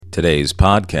Today's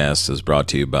podcast is brought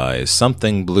to you by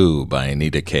Something Blue by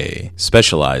Anita Kay,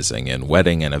 specializing in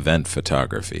wedding and event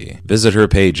photography. Visit her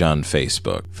page on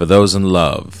Facebook. For those in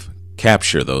love,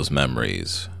 capture those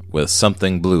memories with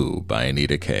Something Blue by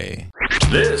Anita Kay.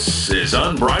 This is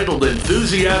Unbridled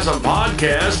Enthusiasm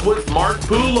Podcast with Mark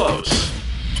Poulos.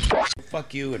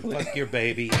 Fuck you and fuck your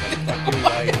baby and fuck your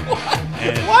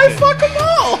wife. Why fuck them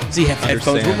all? So you have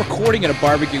headphones. We're recording at a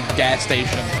barbecue gas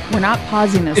station. We're not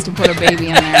pausing this to put a baby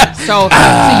in there. So you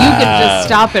can just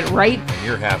stop it right.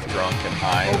 You're half drunk and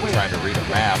high and trying to read a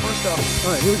map. First off,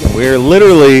 all right, here we go. We're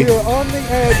literally... We're on the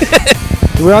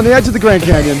edge. We're on the edge of the Grand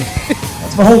Canyon.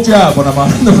 That's my whole job when I'm on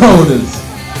the road is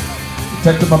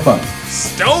protecting my butt.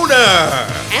 Stoner!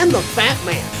 And the fat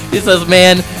man. He says,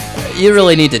 man, you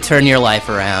really need to turn your life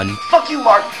around. Fuck you,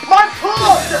 Mark. Mark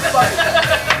Poulos, everybody.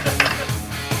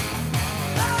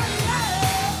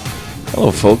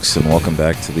 Hello, folks, and welcome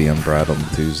back to the Unbridled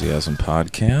Enthusiasm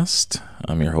Podcast.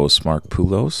 I'm your host, Mark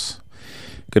Poulos.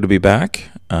 Good to be back.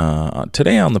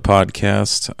 Today on the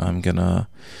podcast, I'm going to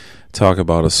talk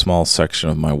about a small section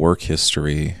of my work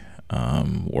history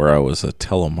where I was a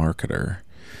telemarketer.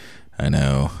 I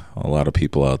know a lot of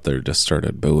people out there just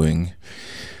started booing.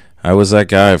 I was that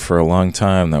guy for a long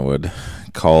time that would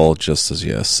call just as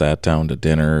you sat down to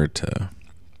dinner to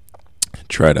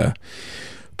try to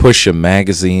push a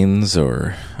magazines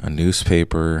or a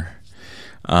newspaper.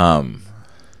 It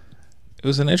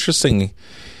was an interesting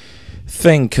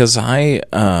thing because when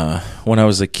I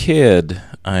was a kid,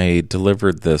 I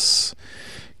delivered this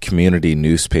community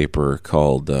newspaper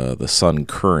called the Sun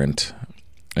Current,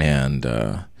 and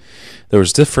there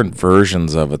was different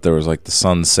versions of it. There was like the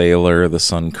Sun Sailor, the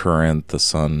Sun Current, the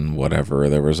Sun whatever.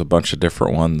 There was a bunch of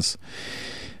different ones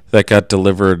that got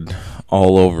delivered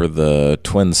all over the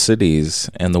Twin Cities.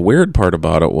 And the weird part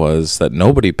about it was that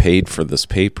nobody paid for this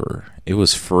paper. It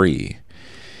was free.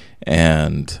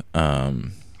 And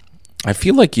I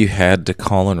feel like you had to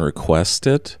call and request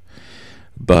it,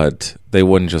 but they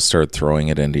wouldn't just start throwing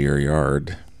it into your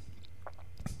yard.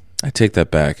 I take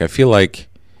that back. I feel like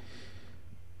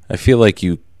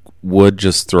you would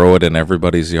just throw it in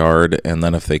everybody's yard, and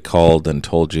then if they called and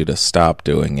told you to stop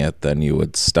doing it, then you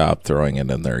would stop throwing it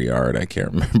in their yard. I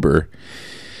can't remember.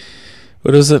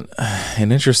 But it was an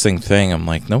interesting thing. I'm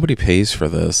like, nobody pays for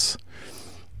this.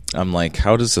 I'm like,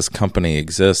 how does this company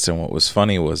exist? And what was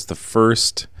funny was the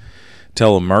first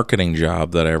telemarketing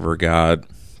job that I ever got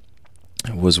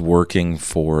was working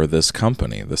for this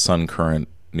company, the Sun Current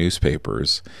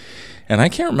newspapers. And I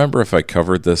can't remember if I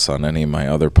covered this on any of my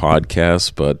other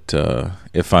podcasts, but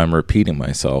if I'm repeating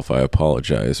myself, I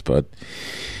apologize. But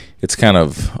it's kind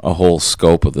of a whole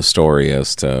scope of the story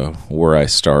as to where I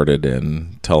started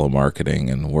in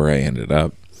telemarketing and where I ended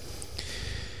up.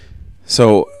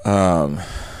 So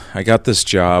I got this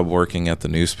job working at the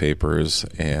newspapers,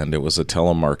 and it was a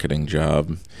telemarketing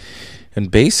job.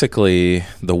 And basically,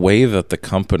 the way that the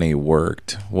company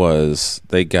worked was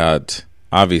they got...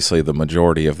 obviously the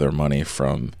majority of their money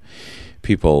from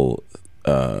people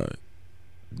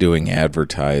doing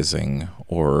advertising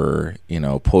or,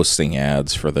 posting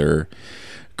ads for their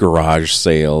garage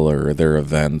sale or their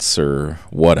events or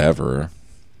whatever.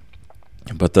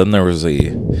 But then there was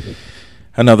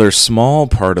another small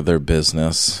part of their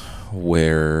business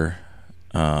where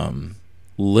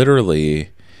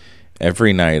literally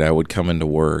every night I would come into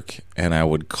work and I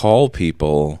would call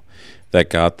people that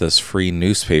got this free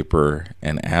newspaper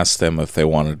and asked them if they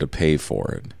wanted to pay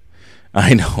for it.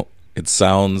 I know, it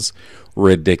sounds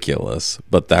ridiculous,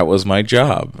 but that was my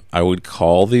job. I would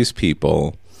call these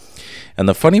people, and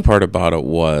the funny part about it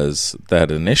was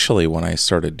that initially when I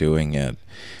started doing it,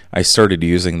 I started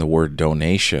using the word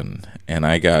donation, and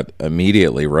I got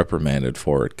immediately reprimanded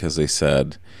for it because they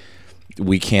said,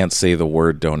 we can't say the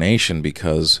word donation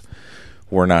because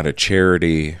we're not a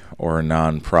charity or a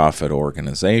non-profit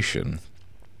organization.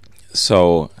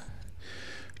 So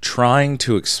trying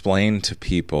to explain to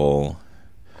people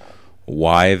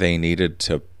why they needed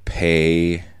to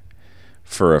pay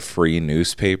for a free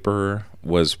newspaper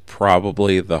was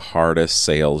probably the hardest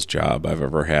sales job I've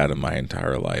ever had in my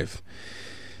entire life.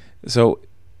 So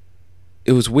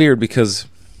it was weird because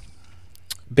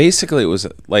basically it was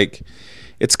like...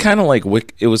 it was kind of like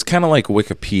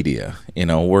Wikipedia,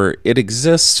 where it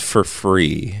exists for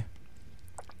free,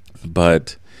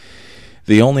 but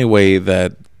the only way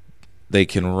that they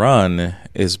can run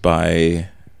is by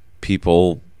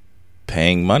people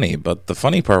paying money. But the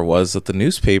funny part was that the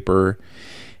newspaper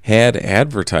had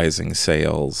advertising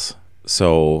sales,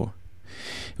 so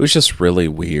it was just really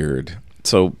weird.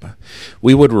 So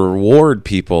we would reward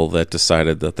people that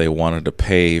decided that they wanted to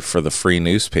pay for the free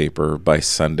newspaper by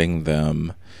sending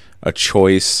them a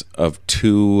choice of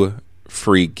 2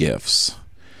 free gifts.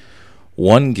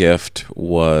 One gift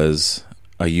was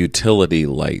a utility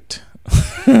light.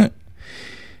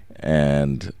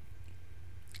 And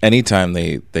anytime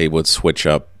they would switch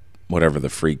up whatever the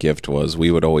free gift was,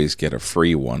 we would always get a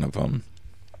free one of them.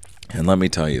 And let me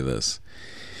tell you this.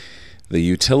 The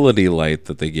utility light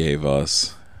that they gave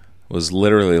us was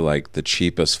literally like the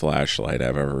cheapest flashlight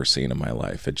I've ever seen in my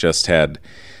life. It just had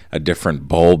a different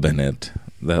bulb in it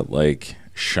that like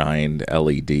shined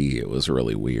LED. It was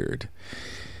really weird.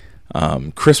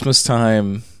 Christmas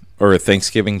time or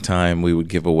Thanksgiving time, we would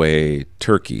give away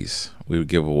turkeys. We would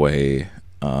give away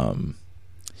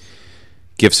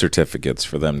gift certificates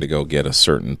for them to go get a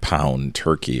certain pound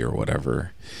turkey or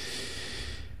whatever.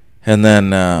 And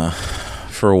then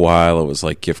for a while it was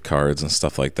like gift cards and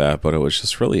stuff like that, but it was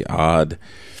just really odd.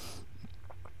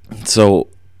 So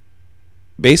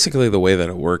basically the way that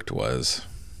it worked was,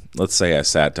 let's say I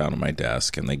sat down at my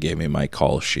desk and they gave me my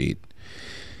call sheet,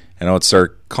 and I would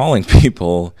start calling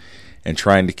people and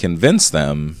trying to convince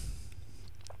them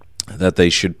that they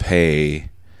should pay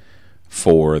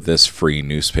for this free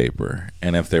newspaper.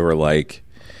 And if they were like,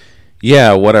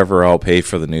 yeah, whatever, I'll pay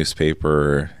for the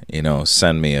newspaper,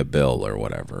 send me a bill or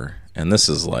whatever. And this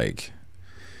is like,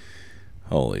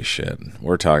 holy shit,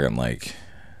 we're talking like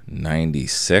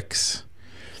 96.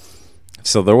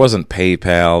 So there wasn't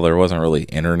PayPal, there wasn't really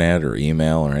internet or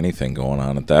email or anything going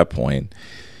on at that point.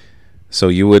 So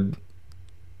you would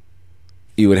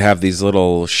have these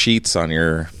little sheets on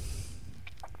your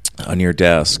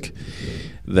desk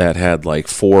that had like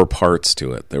 4 parts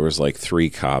to it. There was like 4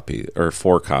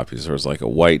 copies. There was like a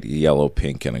white, yellow,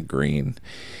 pink, and a green.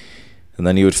 And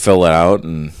then you would fill it out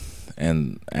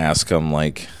and ask them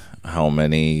like how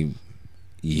many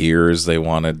years they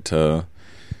wanted to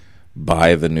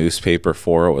buy the newspaper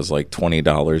for. It was like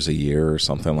 $20 a year or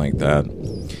something like that.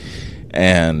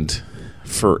 And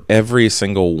for every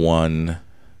single one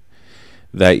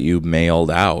that you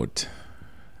mailed out,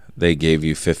 they gave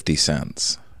you 50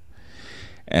 cents.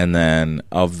 And then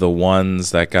of the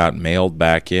ones that got mailed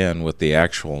back in with the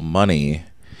actual money,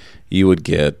 you would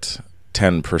get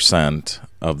 10%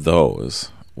 of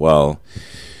those. Well,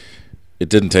 it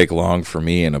didn't take long for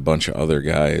me and a bunch of other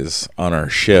guys on our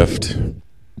shift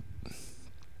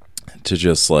to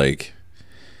just like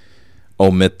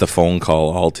omit the phone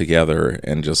call altogether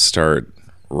and just start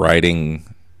writing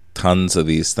tons of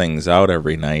these things out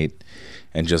every night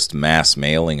and just mass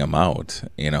mailing them out.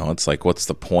 It's like, what's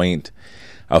the point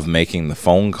of making the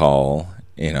phone call,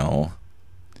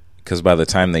 because by the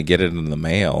time they get it in the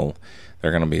mail,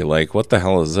 they're going to be like, what the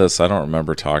hell is this? I don't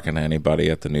remember talking to anybody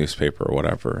at the newspaper or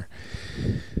whatever.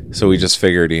 So we just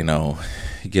figured,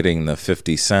 getting the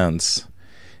 50 cents,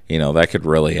 that could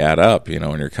really add up,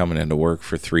 when you're coming into work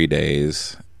for 3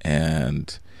 days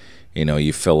and,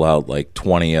 you fill out like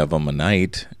 20 of them a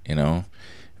night,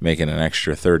 making an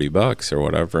extra $30 or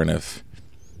whatever. And if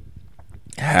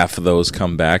half of those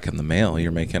come back in the mail,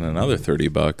 you're making another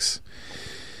 $30.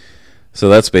 So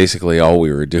that's basically all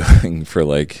we were doing for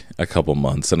like a couple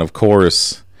months. And of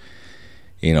course,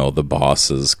 the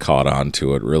bosses caught on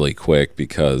to it really quick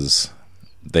because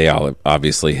they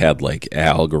obviously had like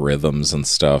algorithms and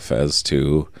stuff as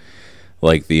to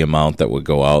like the amount that would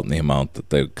go out and the amount that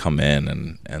they would come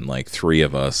in. And like 3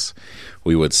 of us,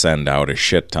 we would send out a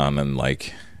shit ton and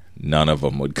like none of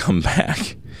them would come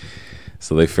back.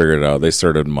 So they figured it out. They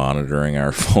started monitoring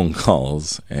our phone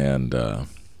calls. And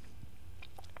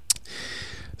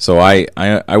so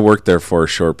I worked there for a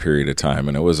short period of time,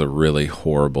 and it was a really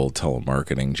horrible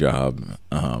telemarketing job.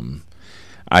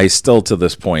 I still, to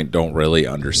this point, don't really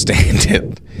understand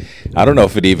it. I don't know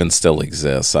if it even still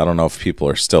exists. I don't know if people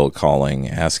are still calling,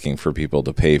 asking for people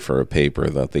to pay for a paper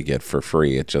that they get for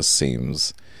free. It just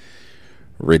seems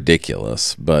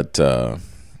ridiculous. But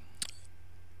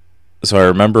so I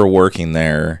remember working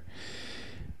there,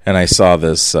 and I saw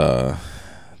this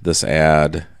this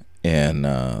ad in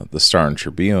the Star and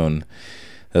Tribune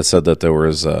that said that there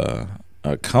was a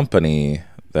company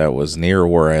that was near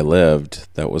where I lived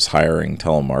that was hiring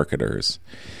telemarketers.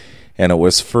 And it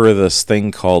was for this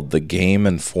thing called the Game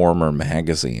Informer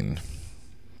magazine.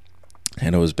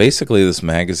 And it was basically this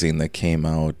magazine that came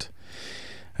out,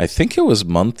 I think it was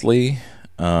monthly,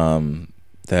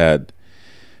 that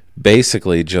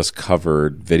basically just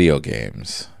covered video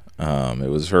games. It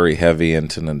was very heavy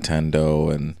into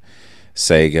Nintendo and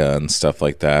Sega and stuff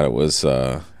like that. It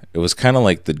was kind of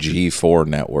like the G4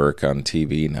 network on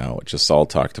TV now. It just all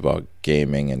talked about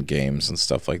gaming and games and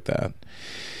stuff like that.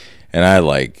 And I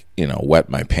wet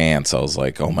my pants. I was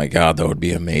like, oh my God, that would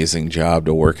be an amazing job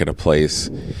to work at a place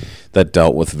that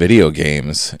dealt with video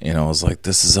games. I was like,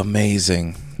 this is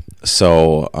amazing.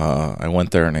 So I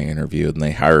went there and I interviewed, and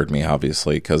they hired me,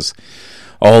 obviously, because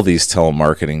all these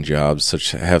telemarketing jobs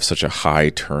have such a high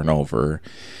turnover,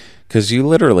 because you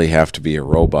literally have to be a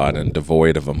robot and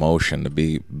devoid of emotion to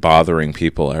be bothering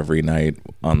people every night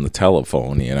on the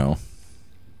telephone, you know.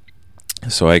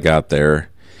 So I got there,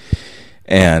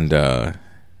 and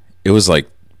it was like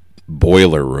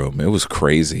boiler room. It was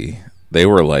crazy. They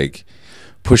were like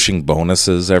pushing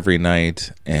bonuses every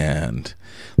night and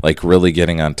like really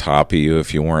getting on top of you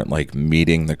if you weren't like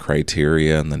meeting the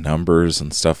criteria and the numbers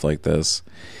and stuff like this.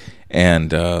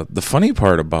 And the funny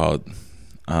part about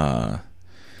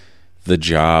the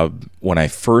job when I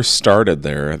first started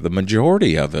there, the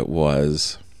majority of it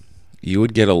was you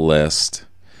would get a list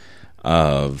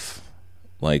of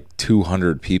like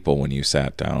 200 people when you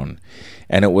sat down,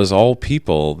 and it was all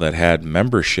people that had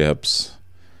memberships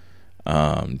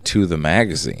to the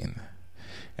magazine.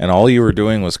 And all you were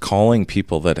doing was calling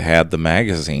people that had the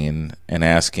magazine and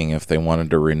asking if they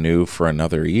wanted to renew for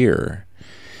another year.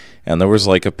 And there was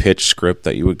like a pitch script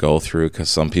that you would go through, because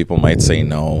some people might say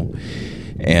no.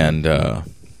 And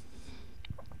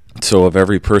so of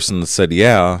every person that said,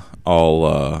 yeah,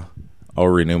 I'll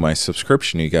renew my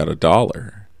subscription, you got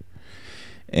 $1.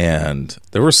 And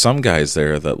there were some guys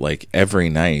there that like every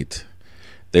night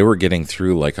they were getting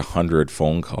through like 100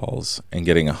 phone calls and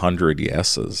getting 100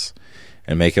 yeses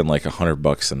and making like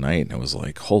 $100 a night. And it was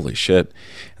like, holy shit.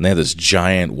 And they had this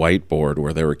giant whiteboard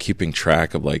where they were keeping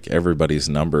track of like everybody's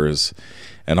numbers.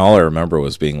 And all I remember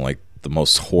was being like the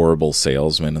most horrible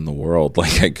salesman in the world.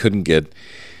 Like I couldn't get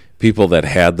people that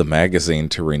had the magazine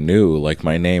to renew. Like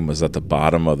my name was at the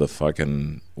bottom of the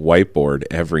fucking whiteboard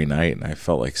every night, and I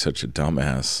felt like such a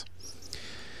dumbass.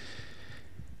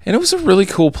 And it was a really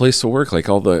cool place to work. Like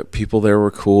all the people there were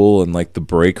cool, and like the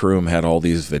break room had all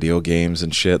these video games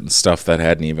and shit and stuff that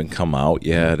hadn't even come out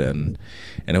yet, and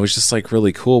it was just like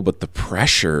really cool. But the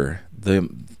pressure, the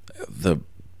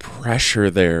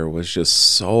pressure there was just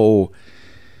so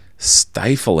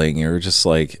stifling. You were just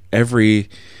like, every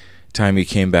time you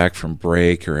came back from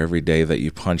break or every day that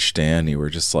you punched in, you were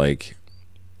just like,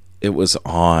 it was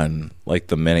on like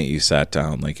the minute you sat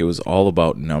down. Like it was all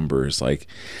about numbers. Like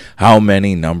how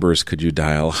many numbers could you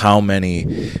dial? How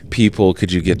many people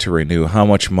could you get to renew? How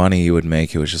much money you would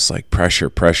make? It was just like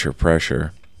pressure.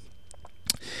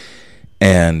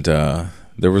 And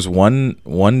there was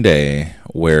one day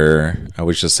where I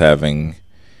was just having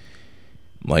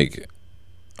like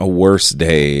a worse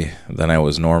day than I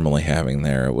was normally having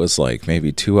there. It was like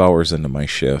maybe 2 hours into my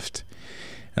shift,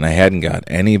 and I hadn't got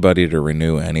anybody to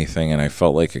renew anything, and I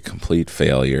felt like a complete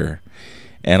failure.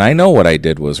 And I know what I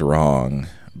did was wrong,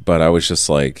 but I was just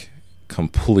like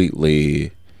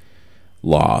completely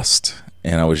lost,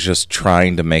 and I was just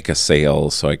trying to make a sale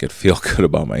so I could feel good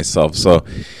about myself. So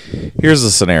here's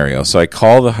the scenario. So I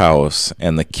call the house,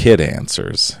 and the kid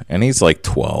answers, and he's like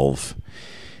 12,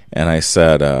 and I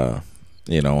said,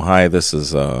 hi, this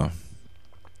is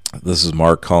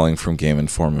Mark calling from Game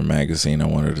Informer magazine. I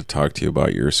wanted to talk to you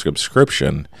about your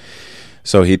subscription.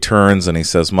 So he turns and he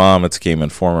says, Mom, it's Game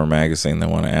Informer magazine. They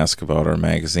want to ask about our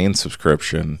magazine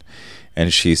subscription.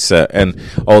 And she said,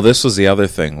 this was the other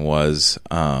thing was,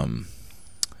 how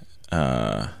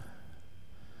the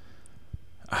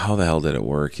hell did it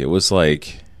work? It was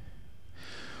like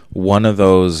one of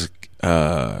those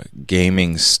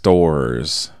gaming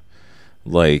stores,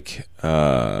 like,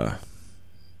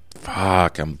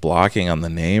 fuck, I'm blocking on the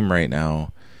name right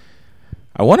now.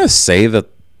 I want to say that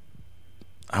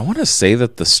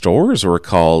the stores were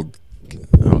called,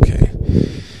 okay,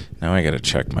 now I got to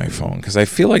check my phone, because I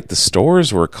feel like the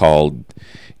stores were called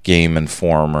Game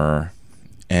Informer,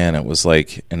 and it was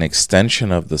like an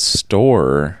extension of the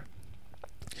store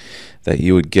that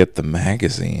you would get the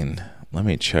magazine. Let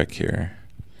me check here.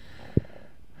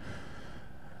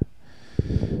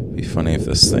 Be funny if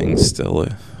this thing still,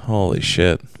 holy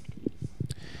shit,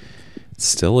 it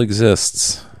still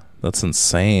exists. That's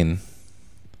insane.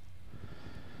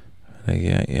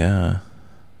 Yeah.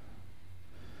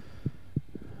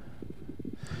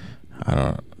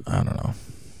 I don't know.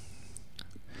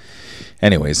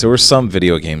 Anyways, there was some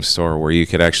video game store where you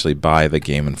could actually buy the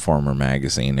Game Informer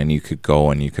magazine, and you could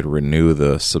go and you could renew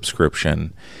the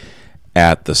subscription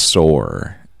at the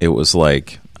store. It was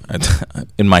like,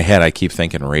 in my head, I keep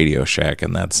thinking Radio Shack,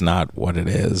 and that's not what it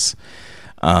is.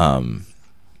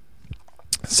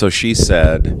 So she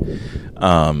said,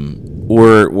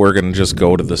 we're going to just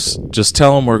go to this, just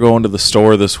tell them we're going to the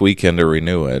store this weekend to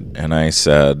renew it. And I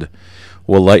said,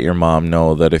 well, let your mom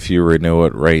know that if you renew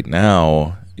it right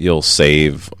now, you'll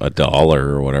save $1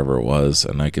 or whatever it was,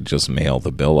 and I could just mail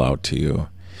the bill out to you.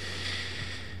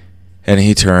 And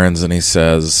he turns and he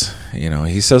says,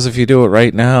 if you do it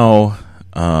right now,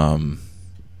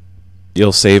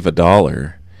 you'll save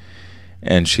 $1.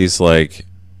 And she's like,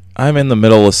 I'm in the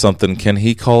middle of something. Can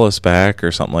he call us back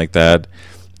or something like that?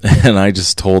 And I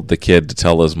just told the kid to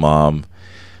tell his mom,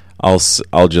 I'll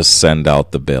just send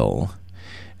out the bill.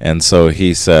 And so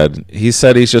he said he's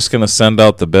just going to send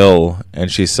out the bill.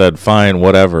 And she said, fine,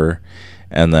 whatever.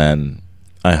 And then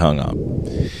I hung up.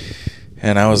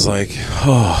 And I was like,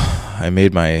 oh, I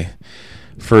made my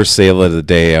first sale of the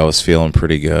day. I was feeling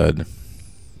pretty good.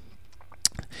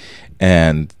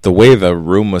 And the way the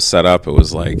room was set up, it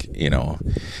was like,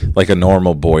 like a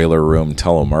normal boiler room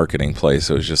telemarketing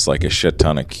place. It was just like a shit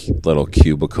ton of little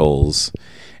cubicles.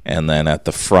 And then at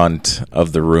the front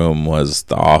of the room was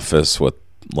the office with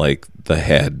like the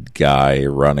head guy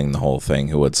running the whole thing,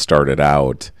 who had started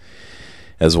out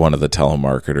as one of the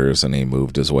telemarketers, and he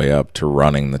moved his way up to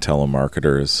running the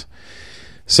telemarketers.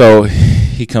 So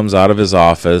he comes out of his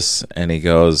office and he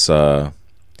goes,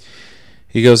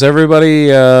 everybody,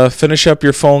 finish up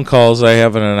your phone calls. I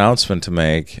have an announcement to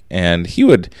make. And he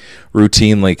would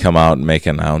routinely come out and make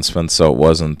announcements, so it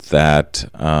wasn't that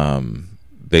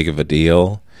big of a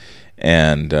deal.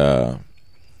 And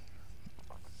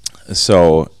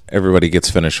so everybody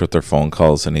gets finished with their phone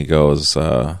calls, and he goes,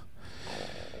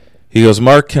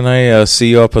 Mark, can I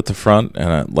see you up at the front?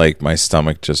 And my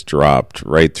stomach just dropped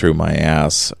right through my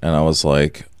ass. And I was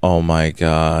like, oh, my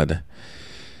God.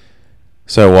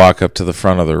 So I walk up to the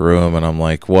front of the room, and I'm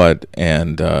like, what?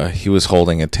 And he was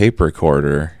holding a tape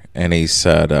recorder, and he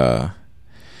said, as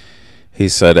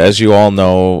you all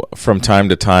know, from time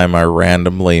to time, I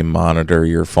randomly monitor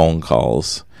your phone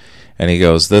calls. And he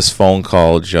goes, this phone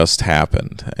call just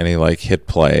happened. And he hit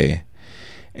play,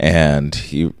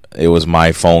 and it was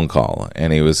my phone call,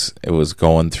 and it was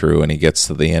going through, and he gets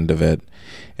to the end of it,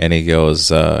 and he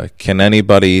goes, can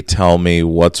anybody tell me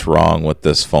what's wrong with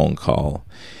this phone call?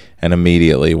 And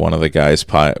immediately one of the guys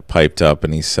piped up,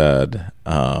 and he said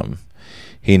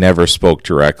he never spoke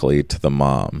directly to the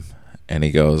mom. And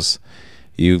he goes,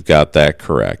 you've got that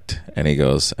correct. And he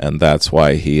goes, and that's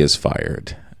why he is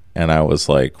fired. And I was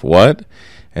like, what?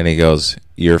 And he goes,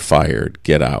 you're fired.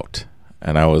 Get out.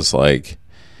 And I was like,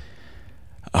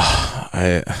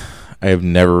 I have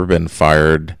never been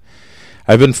fired.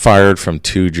 I've been fired from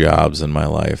 2 jobs in my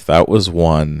life. That was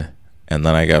one. And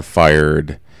then I got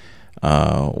fired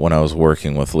when I was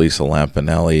working with Lisa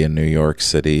Lampanelli in New York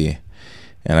City.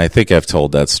 And I think I've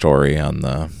told that story on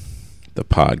the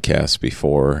podcast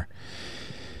before.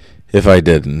 If I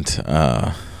didn't,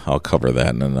 I'll cover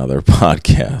that in another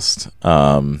podcast.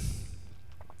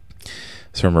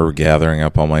 So I remember gathering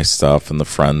up all my stuff, and the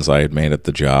friends I had made at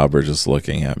the job were just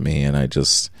looking at me, and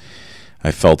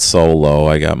I felt so low.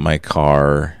 I got in my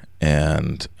car,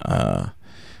 and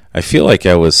I feel like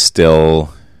I was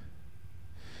still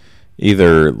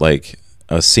either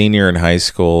a senior in high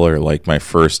school or my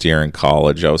first year in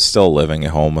college. I was still living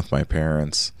at home with my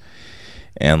parents,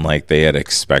 and they had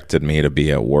expected me to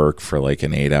be at work for an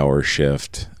 8-hour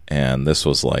shift, and this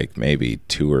was maybe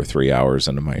 2 or 3 hours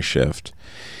into my shift.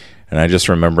 And I just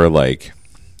remember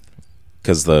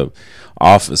because the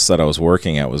office that I was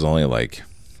working at was only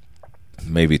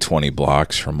maybe 20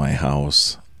 blocks from my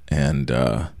house, and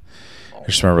I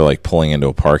just remember pulling into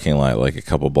a parking lot a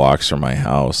couple blocks from my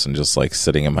house, and just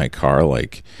sitting in my car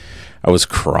I was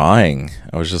crying.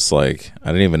 I was just I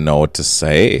didn't even know what to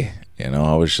say.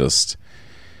 I was just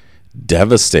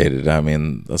devastated. I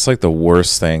mean, that's the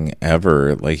worst thing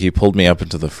ever. He pulled me up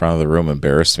into the front of the room,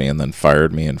 embarrassed me, and then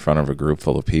fired me in front of a group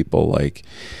full of people. I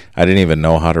didn't even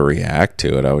know how to react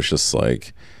to it. I was just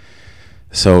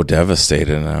so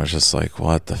devastated, and I was just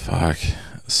what the fuck?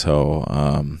 So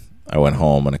I went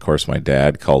home, and of course my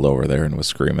dad called over there and was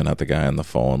screaming at the guy on the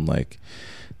phone,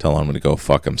 telling him to go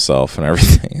fuck himself and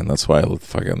everything. And that's why I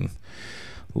fucking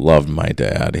loved my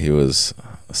dad. He was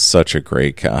such a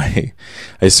great guy.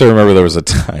 I still remember there was a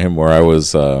time where I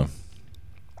was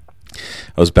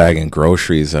bagging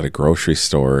groceries at a grocery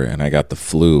store, and I got the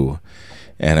flu,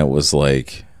 and it was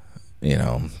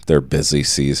their busy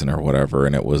season or whatever,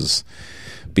 and it was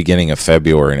beginning of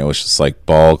February, and it was just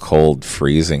ball cold,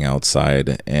 freezing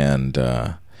outside, and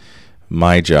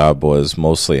my job was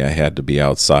mostly I had to be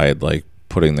outside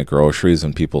putting the groceries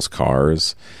in people's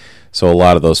cars. So a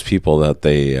lot of those people that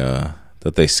they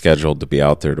scheduled to be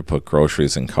out there to put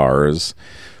groceries in cars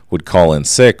would call in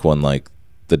sick when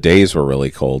the days were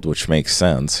really cold, which makes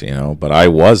sense, but I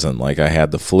wasn't. I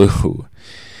had the flu.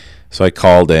 So I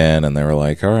called in, and they were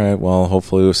like, all right, well,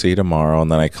 hopefully we'll see you tomorrow. And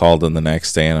then I called in the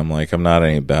next day, and I'm like, I'm not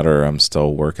any better. I'm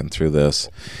still working through this.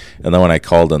 And then when I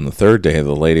called in the third day,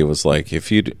 the lady was like,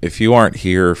 if you aren't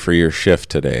here for your shift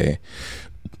today,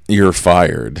 you're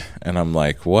fired. And I'm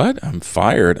like, what? I'm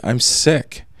fired? I'm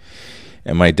sick.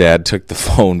 And my dad took the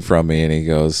phone from me, and he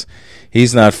goes,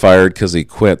 he's not fired because he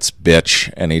quits, bitch.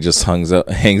 And he just hangs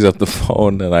up the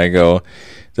phone, and I go,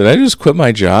 did I just quit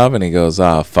my job? And he goes,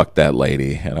 fuck that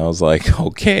lady. And I was like,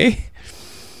 okay.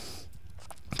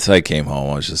 So I came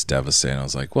home. I was just devastated. I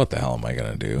was like, what the hell am I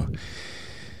going to do?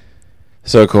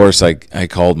 So, of course, I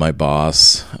called my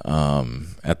boss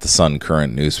at the Sun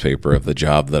Current newspaper of the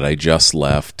job that I just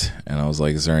left. And I was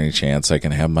like, is there any chance I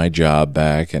can have my job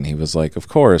back? And he was like, of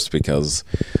course, because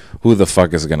who the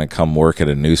fuck is going to come work at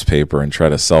a newspaper and try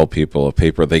to sell people a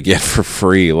paper they get for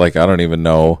free? Like, I don't even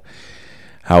know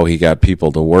how he got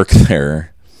people to work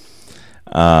there.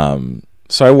 So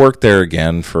I worked there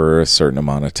again for a certain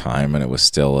amount of time, and it was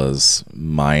still as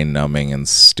mind-numbing and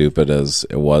stupid as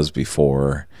it was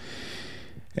before.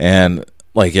 And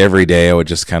like every day I would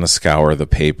just kind of scour the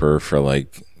paper for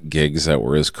like gigs that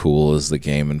were as cool as the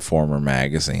Game Informer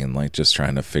magazine, like just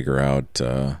trying to figure out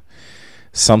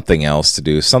something else to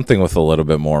do, something with a little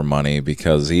bit more money,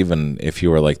 because even if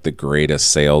you were like the greatest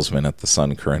salesman at the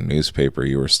Sun Current newspaper,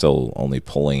 you were still only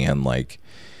pulling in like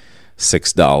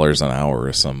 $6 an hour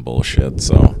or some bullshit.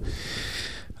 So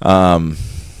then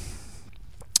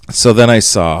I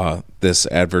saw this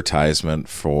advertisement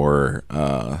for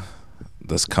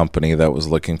this company that was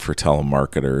looking for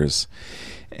telemarketers,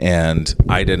 and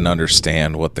I didn't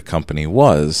understand what the company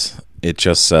was. It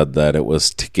just said that it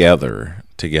was Together.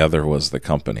 Together was the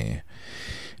company.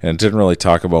 And it didn't really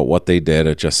talk about what they did.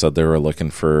 It just said they were looking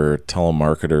for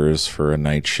telemarketers for a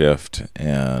night shift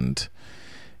and,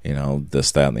 you know,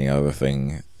 this, that, and the other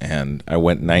thing. And I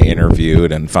went and I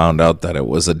interviewed and found out that it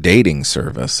was a dating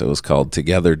service. It was called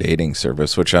Together Dating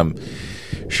Service, which I'm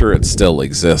sure it still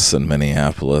exists in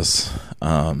Minneapolis.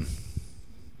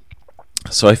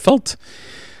 So I felt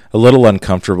a little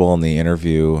uncomfortable in the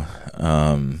interview,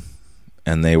 and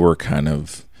they were kind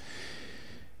of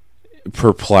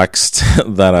perplexed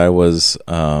that I was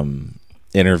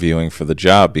interviewing for the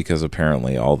job, because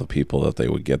apparently all the people that they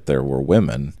would get there were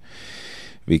women,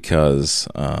 because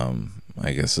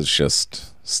I guess it's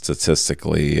just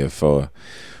statistically, if a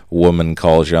woman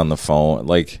calls you on the phone,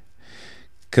 like,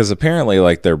 because apparently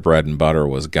like their bread and butter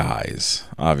was guys,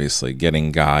 obviously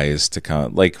getting guys to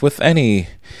come, like with any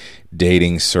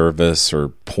dating service or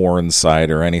porn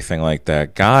site or anything like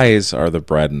that, guys are the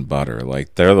bread and butter.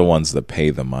 Like, they're the ones that pay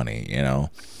the money, you know.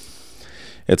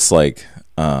 It's like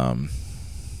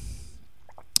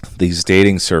these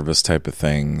dating service type of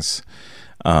things,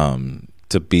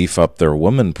 to beef up their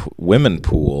women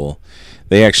pool,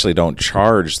 they actually don't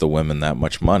charge the women that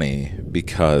much money,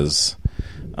 because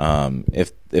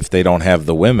if they don't have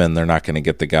the women, they're not going to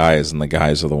get the guys, and the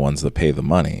guys are the ones that pay the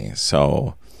money.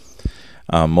 So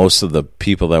most of the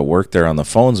people that worked there on the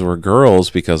phones were girls,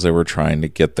 because they were trying to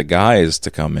get the guys to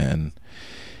come in.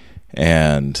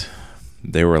 And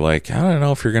they were like, I don't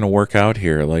know if you're going to work out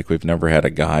here. Like, we've never had a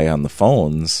guy on the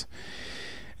phones.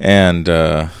 And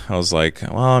I was like,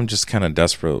 well, I'm just kind of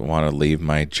desperate, want to leave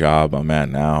my job I'm at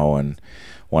now and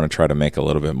want to try to make a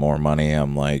little bit more money.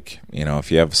 I'm like, you know,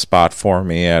 if you have a spot for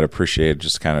me, I'd appreciate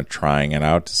just kind of trying it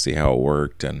out to see how it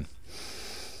worked. And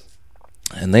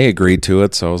they agreed to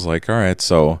it, so I was like, all right.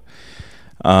 So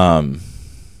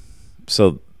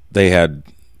so they had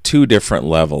two different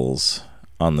levels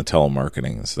on the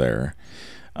telemarketings there.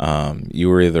 You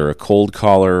were either a cold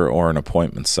caller or an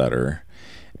appointment setter,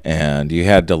 and you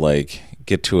had to like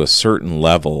get to a certain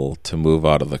level to move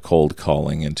out of the cold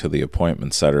calling into the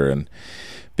appointment setter. And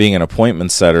being an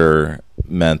appointment setter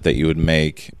meant that you would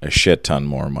make a shit ton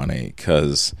more money,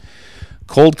 because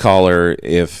cold caller,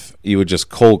 if you would just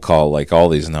cold call like all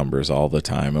these numbers all the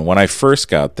time. And when I first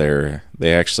got there,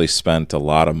 they actually spent a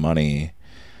lot of money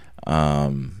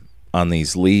on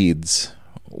these leads,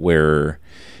 where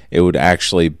it would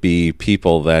actually be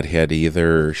people that had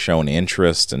either shown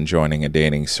interest in joining a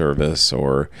dating service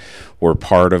or were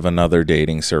part of another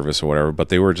dating service or whatever, but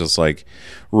they were just like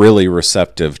really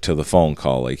receptive to the phone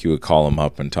call. Like, you would call them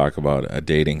up and talk about a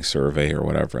dating survey or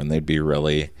whatever, and they'd be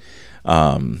really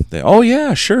oh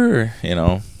yeah, sure, you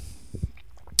know.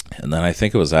 And then I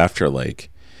think it was after like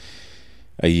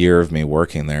a year of me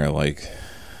working there, like,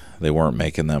 they weren't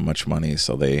making that much money,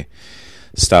 so they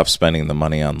stopped spending the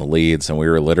money on the leads, and we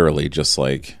were literally just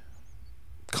like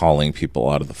calling people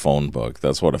out of the phone book.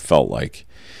 That's what it felt like.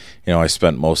 You know, I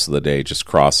spent most of the day just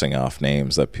crossing off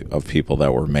names of people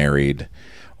that were married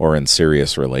or in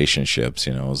serious relationships,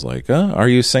 it was like, are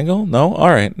you single? No? All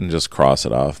right. And just cross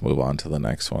it off, move on to the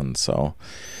next one. So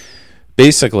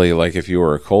basically, like if you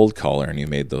were a cold caller and you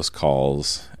made those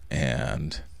calls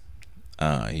and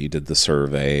you did the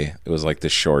survey, it was like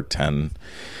this short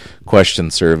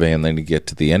 10-question survey, and then you get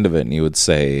to the end of it and you would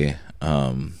say,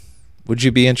 would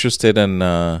you be interested in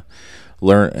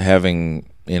having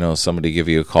somebody give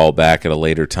you a call back at a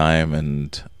later time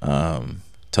and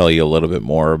tell you a little bit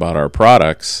more about our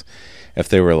products? If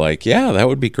they were like, yeah, that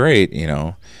would be great,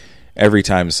 every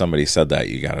time somebody said that,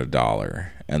 you got $1,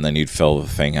 and then you'd fill the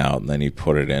thing out, and then you'd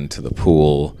put it into the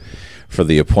pool for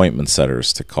the appointment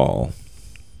setters to call.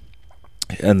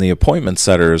 And the appointment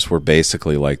setters were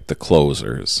basically like the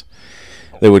closers.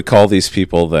 They would call these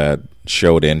people that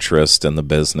showed interest in the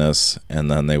business,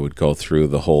 and then they would go through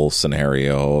the whole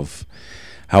scenario of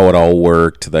how it all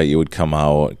worked, that you would come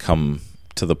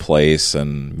to the place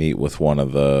and meet with one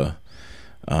of the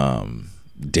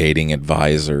dating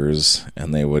advisors,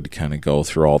 and they would kind of go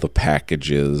through all the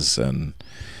packages and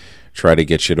try to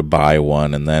get you to buy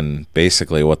one. And then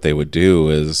basically what they would do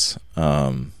is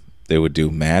they would do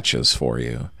matches for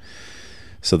you.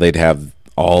 So they'd have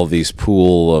all these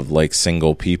pool of like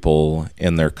single people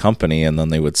in their company, and then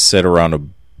they would sit around a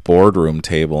boardroom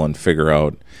table and figure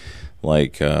out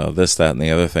like this, that, and the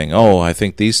other thing. Oh, I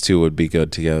think these two would be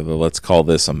good together. Let's call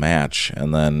this a match.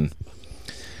 And then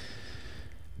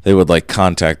they would like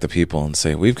contact the people and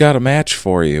say, we've got a match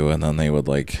for you. And then they would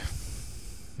like,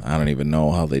 I don't even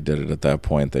know how they did it at that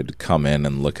point. They'd come in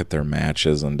and look at their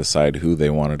matches and decide who they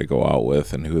wanted to go out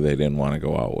with and who they didn't want to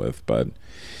go out with. But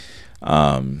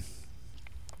I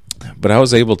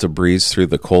was able to breeze through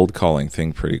the cold calling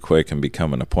thing pretty quick and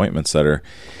become an appointment setter.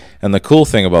 And the cool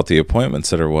thing about the appointment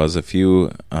setter was if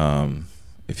you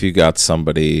got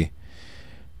somebody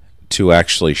to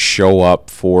actually show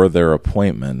up for their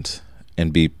appointment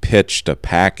and be pitched a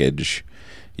package,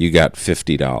 you got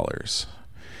 $50.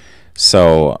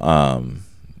 So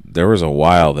there was a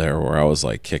while there where I was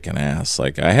like kicking ass.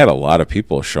 Like I had a lot of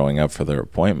people showing up for their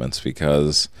appointments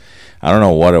because I don't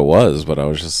know what it was, but I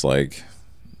was just like,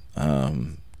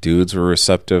 dudes were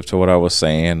receptive to what I was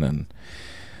saying, and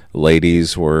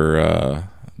ladies were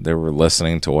they were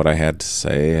listening to what I had to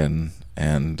say, and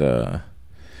it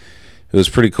was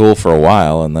pretty cool for a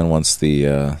while. And then once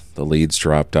the leads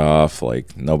dropped off,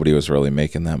 like nobody was really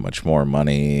making that much more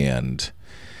money, and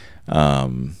I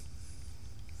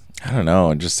don't know,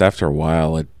 and just after a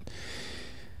while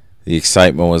the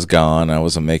excitement was gone. I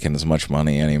wasn't making as much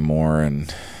money anymore.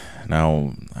 And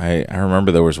now I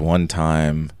remember there was one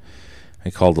time I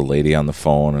called a lady on the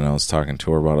phone, and I was talking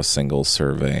to her about a singles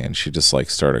survey, and she just like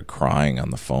started crying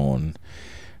on the phone.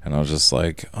 And I was just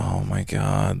like, oh my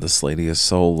God, this lady is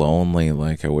so lonely.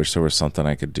 Like, I wish there was something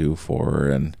I could do for her.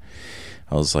 And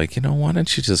I was like, why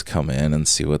don't you just come in and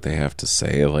see what they have to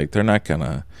say? Like, they're not going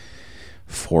to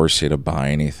force you to buy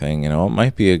anything. It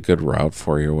might be a good route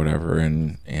for you or whatever.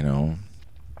 And,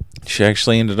 she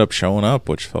actually ended up showing up,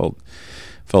 which felt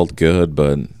good.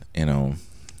 But,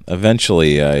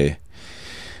 eventually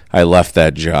I left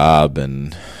that job,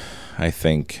 and I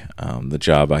think the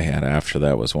job I had after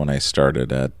that was when I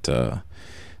started at the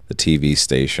TV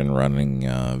station running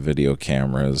video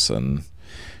cameras and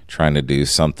trying to do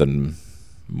something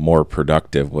more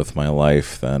productive with my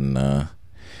life than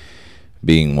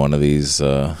being one of these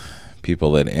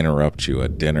people that interrupt you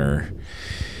at dinner.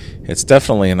 It's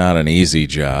definitely not an easy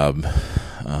job.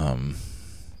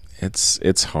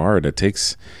 It's hard. It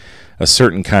takes a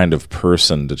certain kind of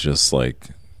person to just like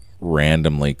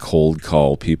randomly cold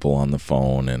call people on the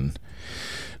phone. And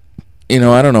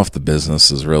I don't know if the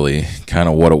business is really kind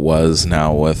of what it was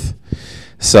now with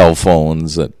cell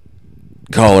phones, that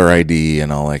caller ID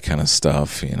and all that kind of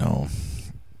stuff. And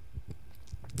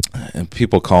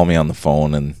people call me on the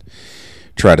phone and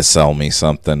try to sell me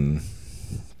something.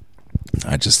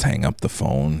 I just hang up the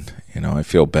phone. I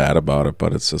feel bad about it,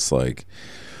 but it's just like,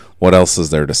 what else is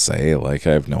there to say? Like,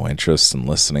 I have no interest in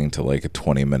listening to like a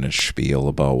 20-minute spiel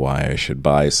about why I should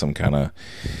buy some kind of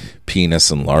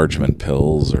penis enlargement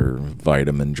pills or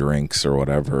vitamin drinks or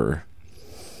whatever.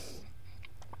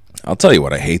 I'll tell you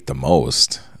what I hate the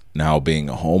most now, being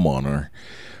a homeowner,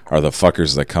 are the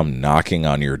fuckers that come knocking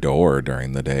on your door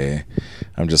during the day.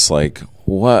 I'm just like,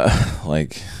 what?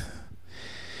 Like,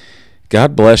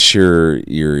 God bless your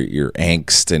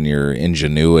angst and your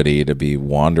ingenuity to be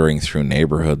wandering through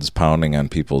neighborhoods, pounding on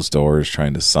people's doors,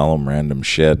 trying to sell them random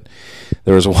shit.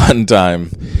 There was one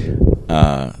time,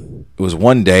 it was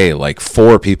one day, like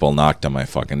 4 people knocked on my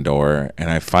fucking door, and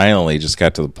I finally just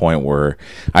got to the point where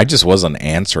I just wasn't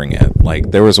answering it.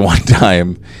 Like, there was one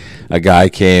time a guy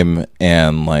came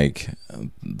and like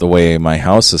the way my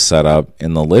house is set up,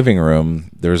 in the living room,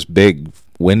 there's big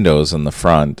windows in the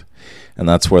front, and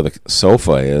that's where the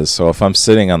sofa is. So if I'm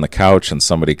sitting on the couch and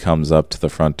somebody comes up to the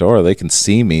front door, they can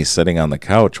see me sitting on the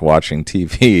couch watching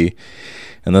TV,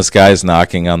 and this guy's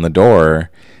knocking on the door,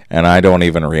 and I don't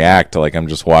even react, like I'm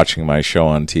just watching my show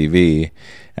on TV,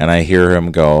 and I hear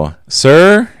him go,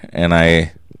 "Sir?" And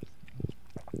I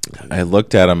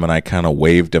looked at him and I kind of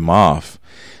waved him off,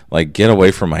 like, get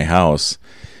away from my house.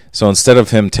 So instead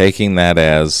of him taking that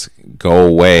as go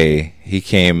away, he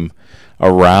came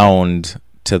around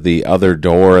to the other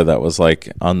door that was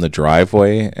like on the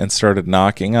driveway and started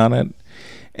knocking on it.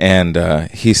 And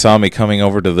he saw me coming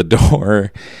over to the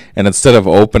door, and instead of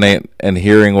opening it and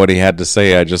hearing what he had to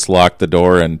say, I just locked the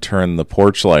door and turned the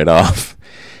porch light off.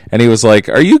 And he was like,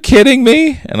 "Are you kidding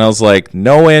me?" And I was like,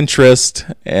 "No interest."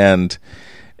 And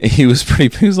he was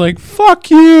like, "Fuck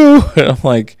you." And I'm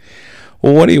like,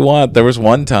 "Well, what do you want?" There was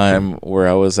one time where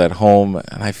I was at home,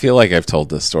 and I feel like I've told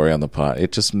this story on the pod.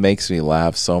 It just makes me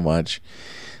laugh so much.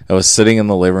 I was sitting in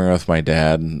the living room with my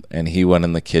dad, and he went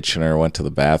in the kitchen or went to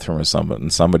the bathroom or something,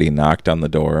 and somebody knocked on the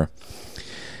door.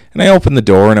 And I opened the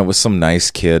door, and it was some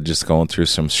nice kid just going through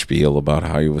some spiel about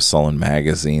how he was selling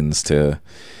magazines to,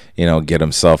 get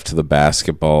himself to the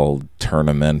basketball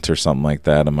tournament or something like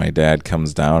that. And my dad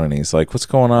comes down, and he's like, "What's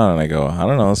going on?" And I go, "I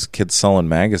don't know, this kid's selling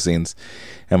magazines."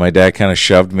 And my dad kind of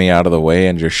shoved me out of the way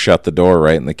and just shut the door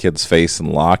right in the kid's face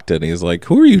and locked it. And he's like,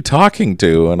 "Who are you talking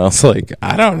to?" And I was like,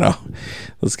 "I don't know.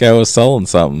 This guy was selling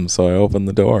something." So I opened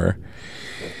the door.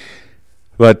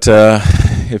 But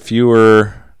if you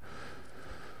were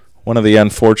one of the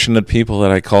unfortunate people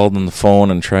that I called on the phone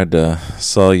and tried to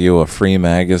sell you a free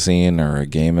magazine or a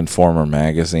Game Informer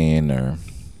magazine or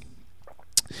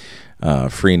a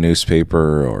free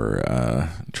newspaper or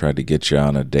tried to get you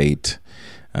on a date,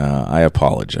 I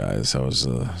apologize. I was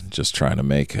just trying to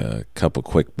make a couple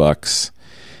quick bucks,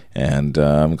 and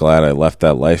I'm glad I left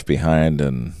that life behind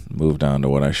and moved on to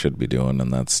what I should be doing,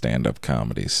 and that's stand-up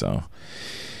comedy. So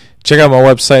check out my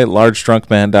website,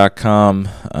 largedrunkman.com.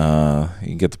 You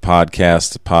can get the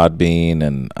podcast, Podbean,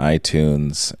 and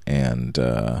iTunes, and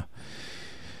the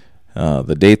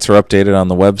dates are updated on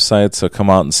the website, so come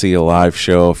out and see a live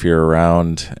show if you're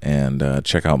around, and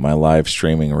check out my live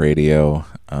streaming radio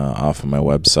off of my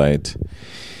website.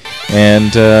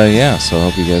 And so I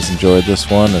hope you guys enjoyed this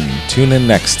one, and tune in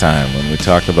next time when we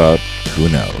talk about who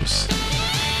knows.